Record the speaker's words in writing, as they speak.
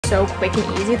so quick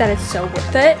and easy that it's so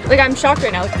worth it. Like, I'm shocked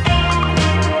right now.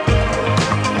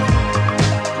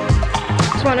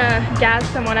 Just wanna gas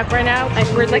someone up right now. Like,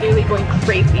 we're like really going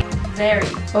crazy. Very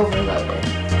overloaded.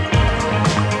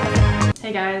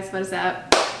 Hey guys, what is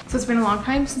up? So it's been a long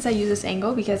time since I used this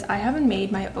angle because I haven't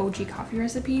made my OG coffee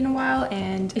recipe in a while,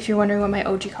 and if you're wondering what my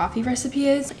OG coffee recipe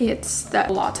is, it's the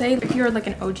latte. If you're like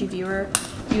an OG viewer,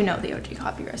 you know the OG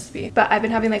coffee recipe. But I've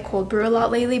been having like cold brew a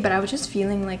lot lately, but I was just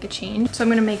feeling like a change. So I'm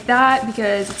gonna make that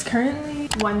because it's currently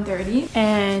 1:30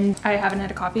 and I haven't had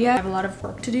a coffee yet. I have a lot of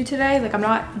work to do today. Like, I'm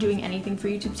not doing anything for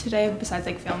YouTube today besides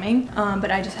like filming,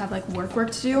 but I just have like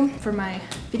work to do for my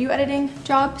video editing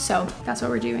job. So that's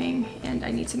what we're doing, and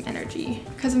I need some energy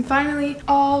because I'm finally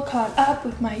all caught up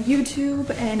with my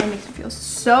YouTube and it makes me feel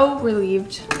so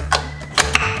relieved.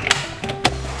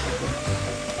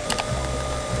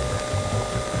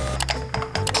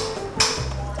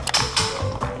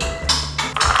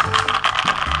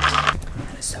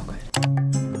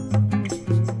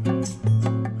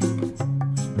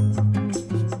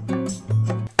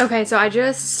 Okay, so I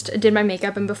just did my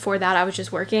makeup, and before that I was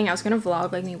just working. I was gonna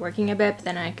vlog like me working a bit, but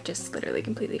then I just literally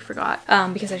completely forgot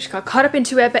because I just got caught up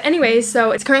into it. But anyways,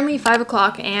 so it's currently 5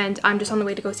 o'clock and I'm just on the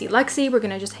way to go see Lexi. We're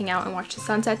gonna just hang out and watch the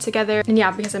sunset together. And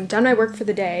yeah, because I'm done my work for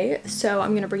the day, so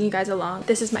I'm gonna bring you guys along.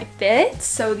 This is my fit.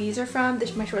 So these are from,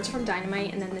 my shorts are from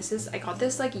Dynamite, and then this is, I got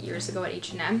this like years ago at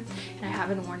H&M, and I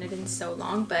haven't worn it in so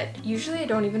long, but usually I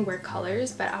don't even wear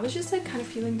colors, but I was just like kind of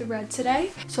feeling the red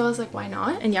today. So I was like, why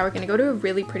not? And yeah, we're gonna go to a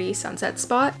really pretty sunset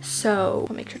spot, so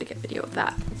I'll make sure to get video of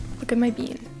that. Look at my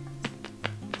bean.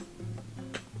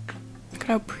 Look at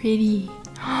how pretty.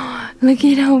 Look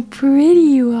at how pretty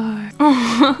you are.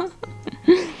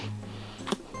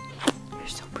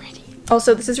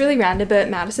 Also, this is really random, but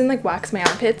Madison like waxed my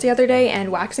armpits the other day,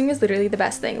 and waxing is literally the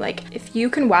best thing. Like, if you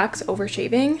can wax over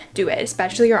shaving, do it,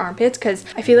 especially your armpits, because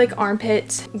I feel like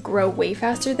armpits grow way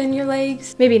faster than your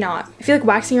legs. Maybe not. I feel like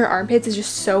waxing your armpits is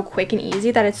just so quick and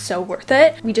easy that it's so worth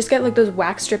it. We just get like those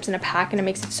wax strips in a pack and it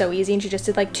makes it so easy, and she just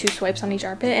did like 2 swipes on each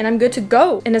armpit and I'm good to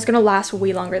go. And it's gonna last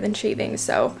way longer than shaving,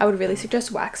 so I would really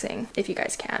suggest waxing if you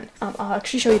guys can. I'll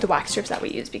actually show you the wax strips that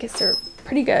we use because they're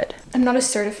pretty good. I'm not a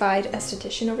certified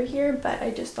esthetician over here, but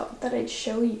I just thought that I'd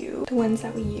show you the ones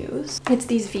that we use. It's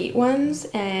these Veet ones,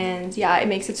 and yeah, it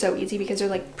makes it so easy because they're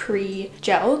like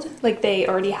pre-gelled. Like, they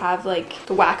already have like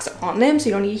the wax on them, so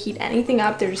you don't need to heat anything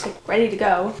up. They're just like ready to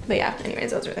go. But yeah, anyways,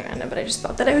 that was really random, but I just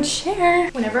thought that I would share.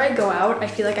 Whenever I go out, I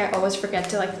feel like I always forget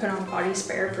to like put on body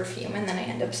spray or perfume, and then I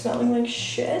end up smelling like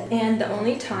shit. And the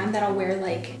only time that I'll wear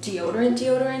like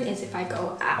deodorant is if I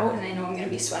go out and I know I'm gonna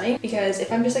be sweating, because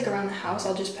if I'm just like around the house,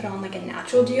 I'll just put on like a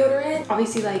natural deodorant.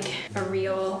 Obviously, like a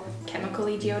real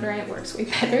chemically deodorant works way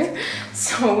better,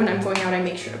 so when I'm going out I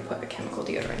make sure to put a chemical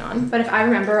deodorant on. But if I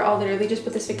remember, I'll literally just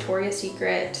put this Victoria's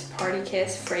Secret Party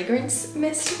Kiss fragrance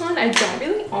mist on. I don't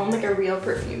really own like a real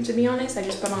perfume, to be honest. I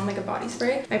just put on like a body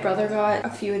spray. My brother got a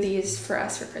few of these for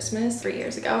us for Christmas 3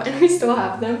 years ago, and we still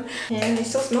have them and they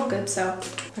still smell good. So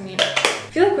I mean, I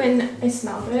feel like when I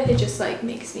smell good, it just like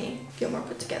makes me feel more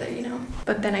put together, you know?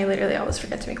 But then I literally always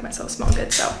forget to make myself smell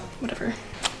good, so whatever.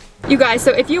 You guys,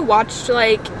 so if you watched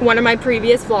like one of my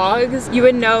previous vlogs, you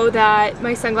would know that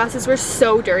my sunglasses were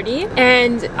so dirty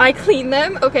and I cleaned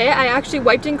them. Okay, I actually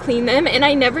wiped and cleaned them, and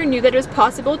I never knew that it was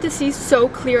possible to see so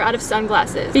clear out of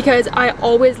sunglasses because I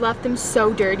always left them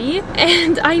so dirty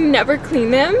and I never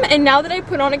cleaned them. And now that I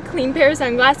put on a clean pair of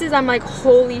sunglasses, I'm like,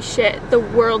 holy shit, the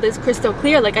world is crystal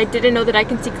clear. Like, I didn't know that I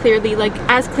can see clearly, like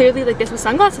as clearly like this with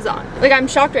sunglasses on. Like, I'm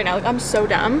shocked right now. Like, I'm so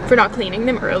dumb for not cleaning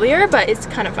them earlier, but it's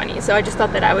kind of funny. So I just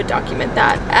thought that I would document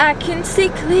that. I can see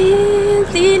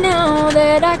clearly now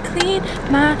that I clean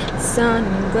my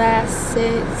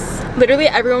sunglasses. Literally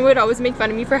everyone would always make fun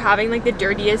of me for having like the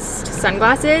dirtiest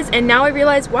sunglasses, and now I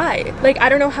realize why. Like, I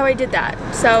don't know how I did that,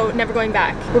 so never going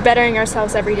back. We're bettering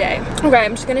ourselves every day. Okay,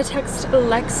 I'm just gonna text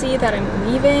Lexi that I'm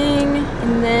leaving,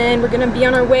 and then we're gonna be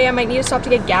on our way. I might need to stop to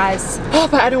get gas. Oh,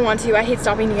 but I don't want to. I hate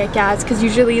stopping to get gas because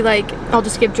usually like I'll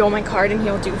just give Joel my card and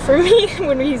he'll do for me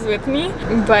when he's with me.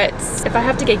 But if I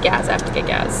have to get gas, I have to get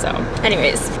gas. So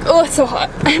anyways, oh, it's so hot.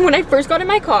 When I first got in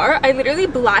my car, I literally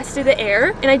blasted the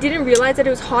air and I didn't realize that it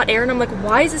was hot air, and I'm like,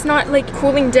 why is this not like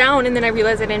cooling down? And then I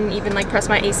realized I didn't even like press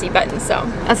my AC button. So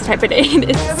that's the type of day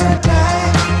it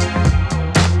is.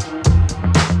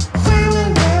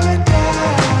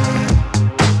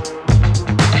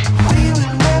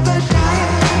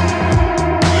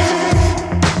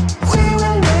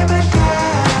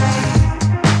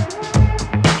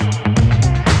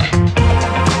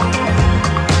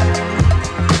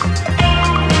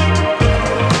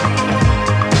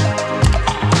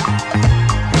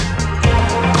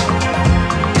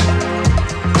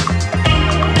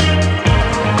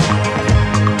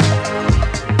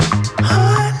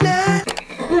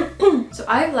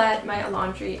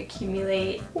 laundry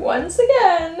accumulate once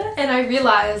again. And I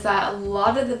realized that a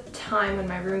lot of the time when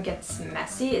my room gets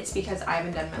messy, it's because I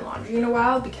haven't done my laundry in a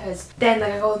while, because then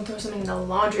like I go and throw something in the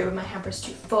laundry but my hamper's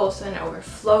too full, so then it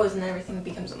overflows and then everything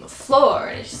becomes on the floor,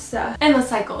 and it's just an endless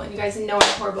cycle, and you guys know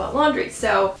I'm horrible at laundry.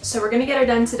 So we're gonna get her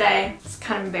done today. It's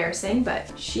kind of embarrassing,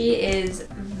 but she is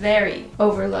very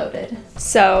overloaded.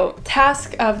 So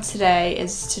task of today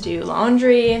is to do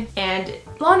laundry, and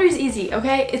laundry's easy,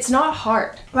 okay? It's not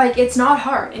hard. Like, it's not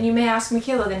hard. And you may ask,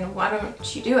 Michaela, then why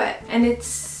don't you do it? And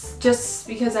it's just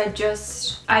because I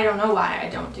don't know why I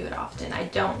don't do it often. I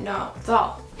don't know. That's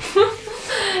all.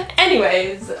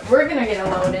 Anyways, we're gonna get a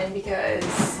load in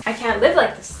because I can't live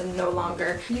like this no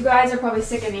longer. You guys are probably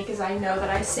sick of me because I know that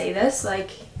I say this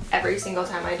like every single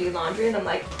time I do laundry, and I'm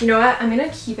like, you know what, I'm gonna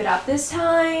keep it up this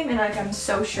time, and like I'm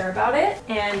so sure about it.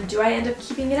 And do I end up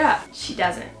keeping it up? She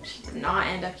doesn't. She did not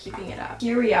end up keeping it up.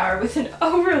 Here we are with an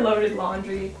overloaded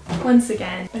laundry once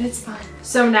again, but it's fine.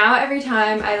 So now every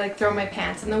time I like throw my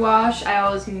pants in the wash, I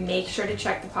always make sure to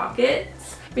check the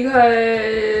pockets,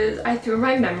 because I threw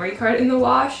my memory card in the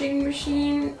washing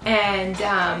machine and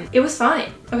it was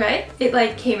fine, okay? It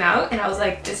like came out and I was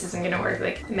like, this isn't gonna work.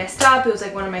 Like, messed up. It was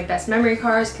like one of my best memory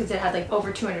cards because it had like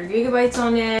over 200 gigabytes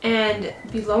on it, and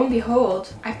lo and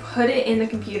behold, I put it in the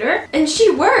computer and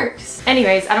she works.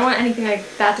 Anyways, I don't want anything like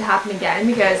that to happen again,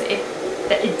 because if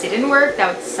it didn't work,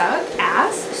 that would suck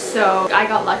ass. So I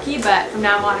got lucky, but from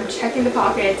now on I'm checking the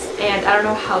pockets, and I don't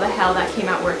know how the hell that came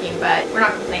out working, but we're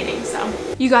not complaining. So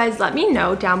you guys let me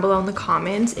know down below in the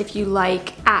comments if you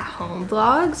like at-home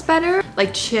vlogs better,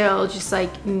 like chill, just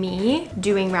like me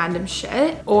doing random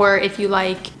shit, or if you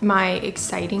like my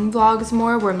exciting vlogs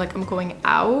more where I'm going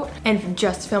out and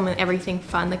just filming everything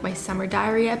fun, like my summer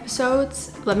diary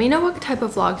episodes. Let me know what type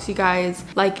of vlogs you guys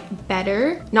like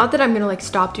better. Not that I'm gonna like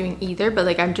stop doing either, but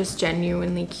like I'm just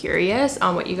genuinely curious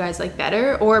on what you guys like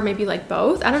better, or maybe like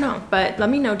both. I don't know, but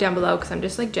let me know down below because I'm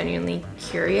just like genuinely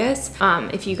curious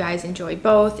if you guys enjoy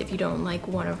both, if you don't like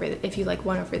one over if you like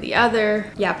one over the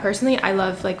other. Yeah, personally I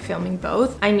love like filming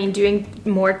both. I mean, doing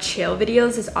more chill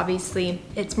videos is obviously,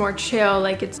 it's more chill,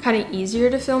 like it's kind of easier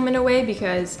to film in a way,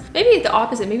 because maybe the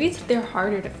opposite, maybe they're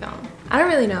harder to film. I don't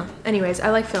really know. Anyways, I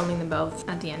like filming them both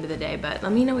at the end of the day, but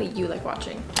let me know what you like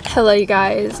watching. Hello you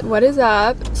guys, what is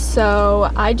up?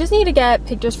 So I just need to get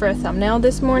pictures for a thumbnail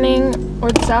this morning or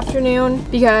this afternoon,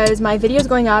 because my video is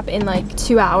going up in like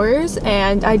 2 hours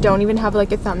and I don't even have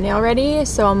like a thumbnail ready.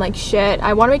 So I'm like, shit,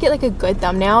 I want to make it like a good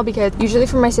thumbnail, because usually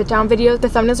for my sit down videos, the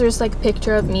thumbnails are just like a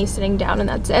picture of me sitting down and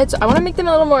that's it. So I want to make them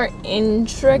a little more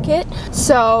intricate.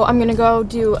 So I'm gonna go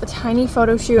do a tiny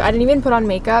photo shoot. I didn't even put on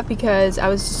makeup because I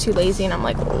was just too lazy, and I'm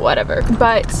like, whatever.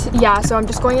 But yeah, so I'm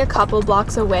just going a couple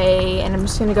blocks away and I'm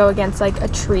just gonna go against like a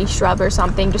tree shrub or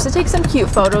something just to take some cute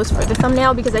photos for the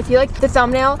thumbnail, because I feel like the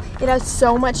thumbnail, it has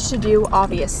so much to do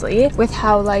obviously with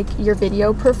how like your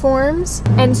video performs.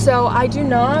 And so I do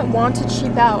not want to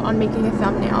cheap out on making a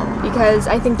thumbnail, because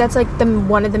I think that's like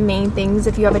one of the main things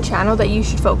if you have a channel that you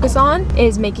should focus on,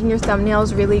 is making your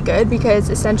thumbnails really good,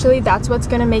 because essentially that's what's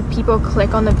gonna make people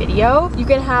click on the video. You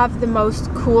can have the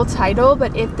most cool title,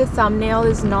 but if the thumbnail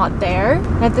is not there,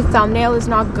 and if the thumbnail is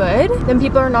not good, then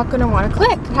people are not going to want to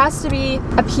click. It has to be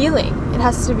appealing. It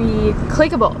has to be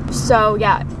clickable. So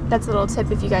yeah, that's a little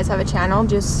tip if you guys have a channel.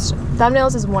 Just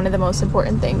thumbnails is one of the most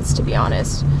important things, to be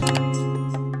honest.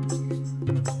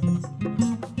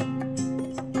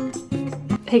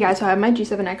 Hey guys, so I have my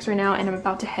G7X right now and I'm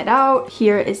about to head out.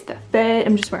 Here is the fit.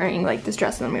 I'm just wearing like this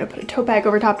dress and I'm gonna put a tote bag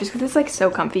over top just because it's like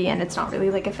so comfy, and it's not really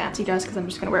like a fancy dress because I'm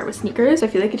just gonna wear it with sneakers. I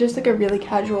feel like it's just like a really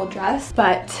casual dress,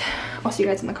 but I'll see you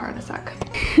guys in the car in a sec.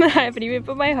 I haven't even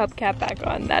put my hubcap back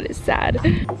on. That is sad.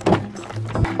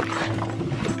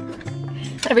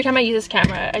 Every time I use this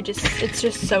camera, it's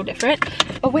just so different.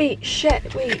 Oh wait,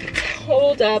 shit, wait,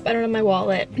 hold up, I don't have my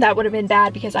wallet. That would have been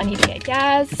bad because I need to get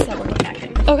gas, so we're going back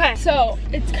in. Okay, so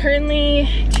it's currently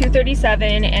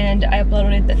 2:37 and I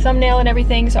uploaded the thumbnail and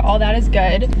everything, so all that is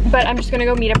good. But I'm just gonna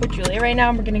go meet up with Julia right now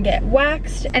and we're gonna get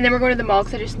waxed, and then we're going to the mall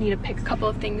because I just need to pick a couple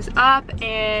of things up.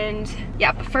 And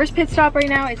yeah, the first pit stop right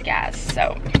now is gas,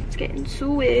 so let's get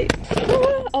into it.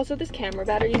 Also, this camera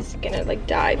battery is gonna like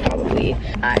die probably.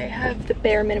 I have the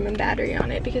bare minimum battery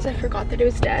on it because I forgot that it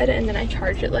was dead, and then I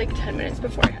charged it like 10 minutes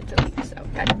before I had to leave, so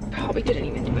that probably didn't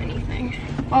even do anything.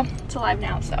 Well, it's alive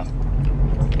now, so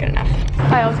good enough.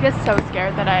 I always get so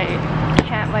scared that I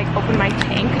can't like open my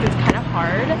tank because it's kind of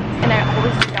hard, and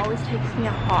it always takes me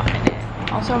a hot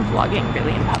minute. Also, I'm vlogging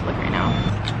really in public right now.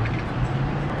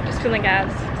 Just filling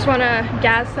gas. Just wanna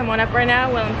gas someone up right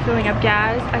now while I'm filling up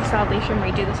gas. I saw Alicia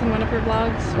Marie do this in one of her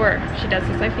vlogs, or she does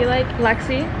this, I feel like.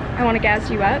 Lexi, I wanna gas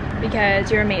you up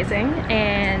because you're amazing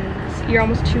and you're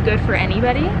almost too good for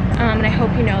anybody. And I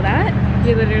hope you know that.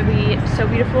 You're literally so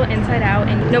beautiful inside out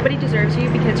and nobody deserves you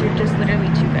because you're just literally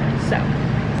too good. So,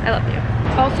 I love you.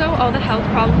 Also, all the health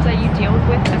problems that you deal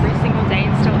with every single day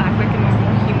and still act like a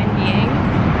normal human being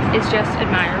is just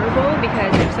admirable,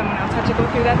 because if someone else had to go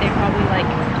through that, they'd probably like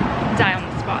die on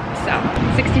the spot. So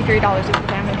 $63 is the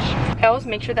damage. I always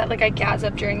make sure that like I gas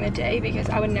up during the day, because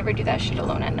I would never do that shit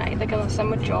alone at night. Like unless I'm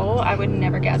with Joel, I would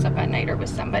never gas up at night or with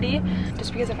somebody,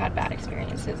 just because I've had bad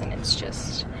experiences and it's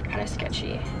just kind of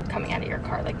sketchy coming out of your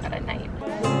car like that at night.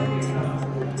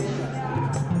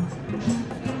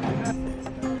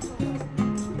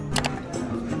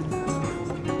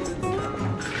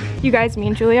 You guys, me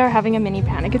and Julia are having a mini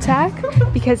panic attack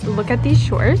because look at these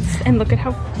shorts and look at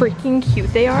how freaking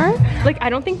cute they are. Like, I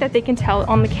don't think that they can tell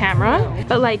on the camera,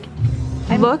 but like,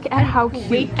 look at how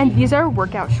cute. And these are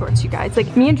workout shorts, you guys.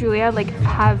 Like, me and Julia like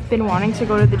have been wanting to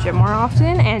go to the gym more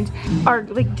often and are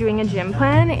like doing a gym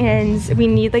plan, and we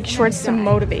need like shorts to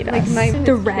motivate us. Like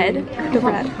the red.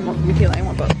 Michaela, I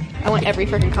want both. I want every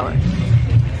freaking color.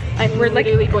 We're like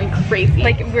literally going crazy.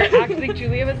 Like we're actually,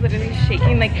 Julia was literally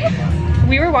shaking. Like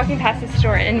we were walking past the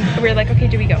store and we were like, okay,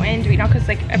 do we go in? Do we not? Because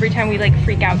like every time we like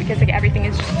freak out because like everything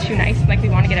is just too nice. Like we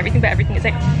want to get everything, but everything is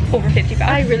like over 50 bucks.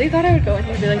 I really thought I would go in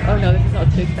and be like, oh no, this is all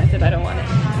too expensive. I don't want it.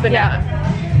 But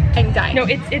yeah, I'm dying. No,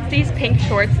 it's these pink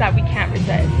shorts that we can't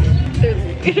resist. They're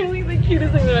literally the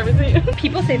cutest thing I've ever seen.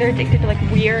 People say they're addicted, but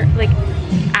like we're like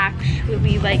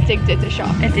actually like addicted to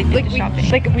shopping. Addicted to shopping.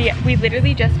 Like we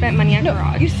literally just spent money on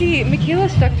garage. You see, Michaela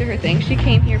stuck to her thing. She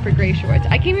came here for gray shorts.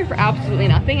 I came here for absolutely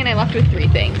nothing, and I left with 3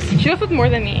 things. She left with more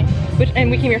than me,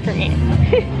 and we came here for me.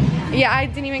 Yeah, I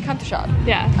didn't even come to shop.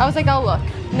 Yeah. I was like, I'll look.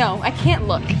 No, I can't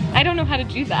look. I don't know how to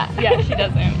do that. Yeah, she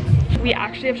doesn't. We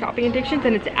actually have shopping addictions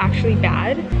and it's actually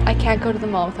bad. I can't go to the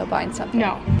mall without buying something.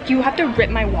 No, you have to rip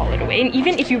my wallet away, and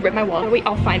even if you rip my wallet away,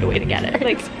 I'll find a way to get it.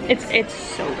 Like it's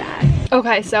so bad.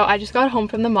 Okay, so I just got home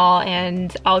from the mall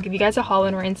and I'll give you guys a haul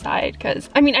when we're inside, because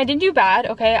I mean I didn't do bad,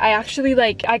 okay? I actually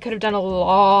like I could have done a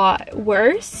lot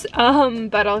worse,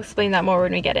 but I'll explain that more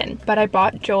when we get in. But I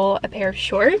bought Joel a pair of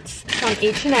shorts from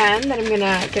H&M that I'm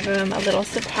gonna give him a little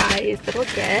surprise little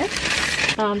gift.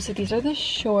 So these are the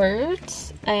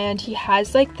shorts, and he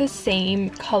has like the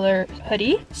same color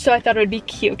hoodie, so I thought it would be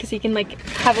cute because he can like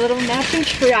have a little matching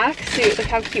tracksuit. Like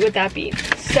how cute would that be?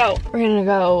 So we're gonna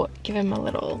go give him a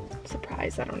little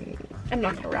surprise. I'm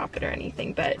not gonna wrap it or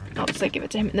anything, but I'll just like give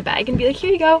it to him in the bag and be like,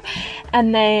 here you go.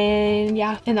 And then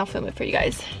yeah, and I'll film it for you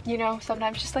guys. You know,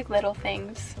 sometimes just like little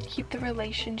things keep the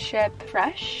relationship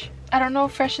fresh. I don't know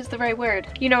if fresh is the right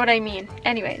word. You know what I mean.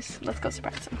 Anyways, let's go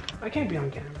surprise him. I can't be on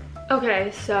camera.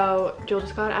 Okay, so Joel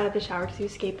just got out of the shower to do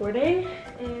skateboarding,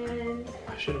 and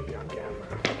I shouldn't be on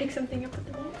camera. I picked something up at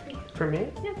the mall for you. For me?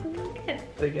 Yeah, for me. Yeah.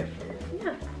 The gift for me?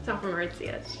 Yeah. It's not from Aritzia,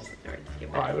 it's just an Aritzia.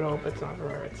 Oh, I would hope it's not from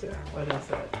Aritzia. What is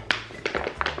it?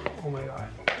 Oh my god.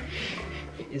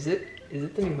 Is it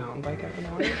the new mountain bike I've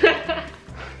been wanting?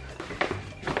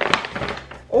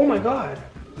 Oh my god.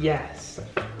 Yes.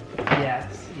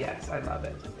 Yes, yes, I love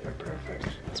it. They're perfect.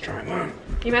 Let's try them on.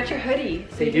 You match your hoodie,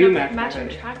 so They you do can match have my matching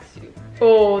hoodie. tracksuit.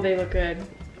 Oh, they look good.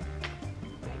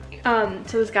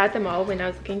 So this guy at the mall, when I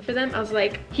was looking for them, I was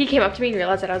like, he came up to me and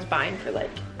realized that I was buying for like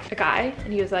a guy,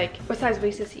 and he was like, what size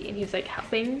waist is he? And he was like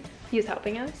he was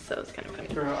helping us, so it was kind of funny.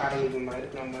 Girl, I don't even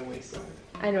know my waist size.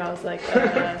 I know, I was like,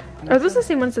 are those the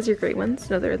same ones as your gray ones?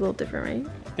 No, they're a little different,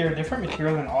 right? They're a different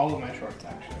material than all of my shorts,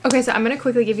 actually. Okay, so I'm gonna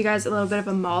quickly give you guys a little bit of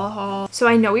a mall haul. So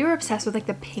I know we were obsessed with like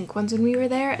the pink ones when we were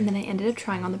there, and then I ended up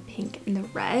trying on the pink and the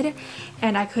red,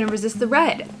 and I couldn't resist the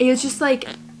red. It was just like,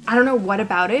 I don't know what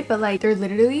about it, but like they're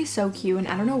literally so cute, and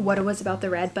I don't know what it was about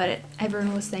the red, but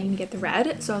everyone was saying to get the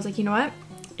red, so I was like, you know what?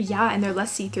 Yeah, and they're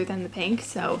less see-through than the pink,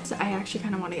 so I actually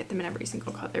kind of want to get them in every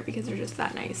single color because they're just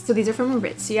that nice. So these are from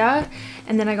Aritzia,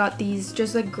 and then I got these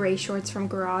just like gray shorts from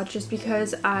Garage just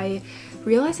because I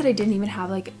realized that I didn't even have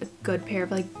like a good pair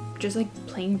of like just like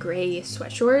plain gray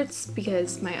sweatshorts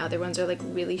because my other ones are like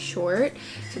really short.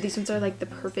 So these ones are like the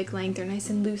perfect length. They're nice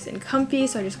and loose and comfy,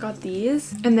 so I just got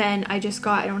these. And then I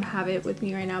don't have it with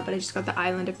me right now, but I just got the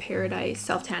Island of Paradise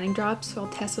self-tanning drops, so I'll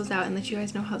test those out and let you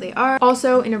guys know how they are.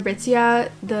 Also in Aritzia,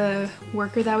 the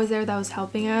worker that was there that was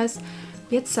helping us,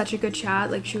 we had such a good chat.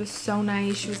 Like, she was so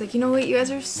nice. She was like, you know what, you guys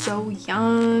are so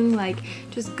young, like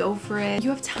just go for it,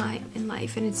 you have time in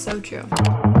life. And it's so true.